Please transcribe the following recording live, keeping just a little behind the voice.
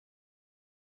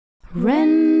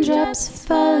Raindrops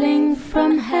falling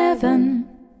from heaven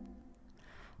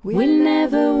will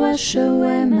never wash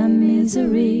away my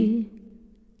misery.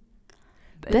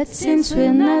 But since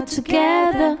we're not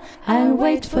together, I'll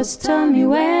wait for stormy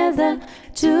weather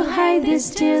to hide these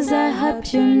tears I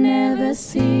hope you'll never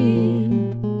see.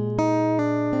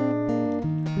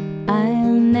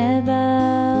 I'll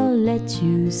never let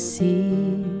you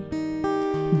see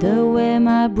the way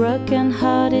my broken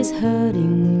heart is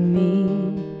hurting me.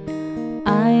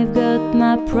 I've got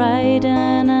my pride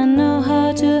and I know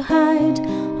how to hide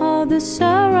all the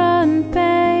sorrow and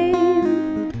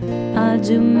pain. I'll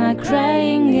do my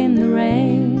crying in the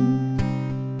rain.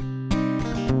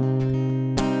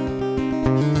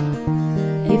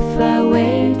 If I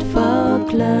wait for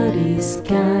cloudy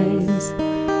skies,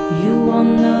 you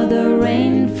won't know the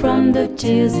rain from the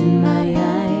tears in my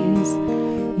eyes.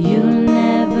 You'll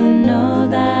never know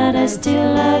that I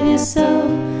still love you so,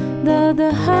 though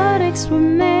the heartaches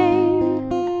remain.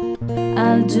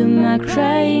 I'll do my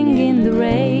crying in the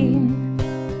rain.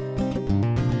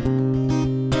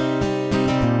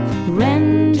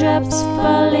 Raindrops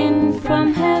falling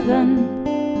from heaven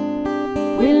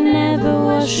will never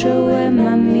wash away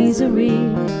my misery.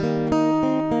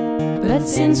 But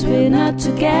since we're not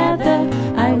together,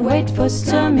 I'll wait for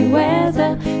stormy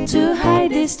weather to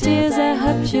hide these tears I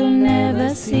hope you'll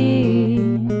never see.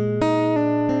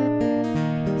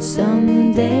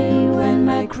 Someday when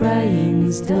my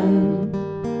crying's done,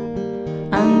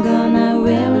 I'm gonna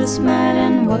wear a smile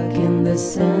and walk in the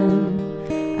sun.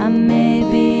 I may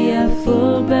be a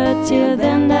fool, but till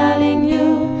then, darling,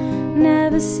 you'll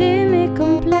never see me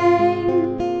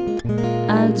complain.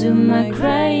 I'll do my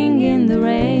crying in the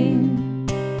rain.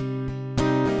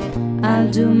 I'll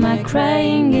do my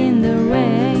crying in the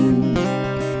rain.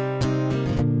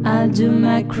 I'll do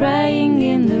my crying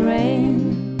in the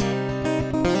rain.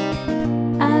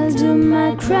 I'll do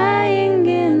my crying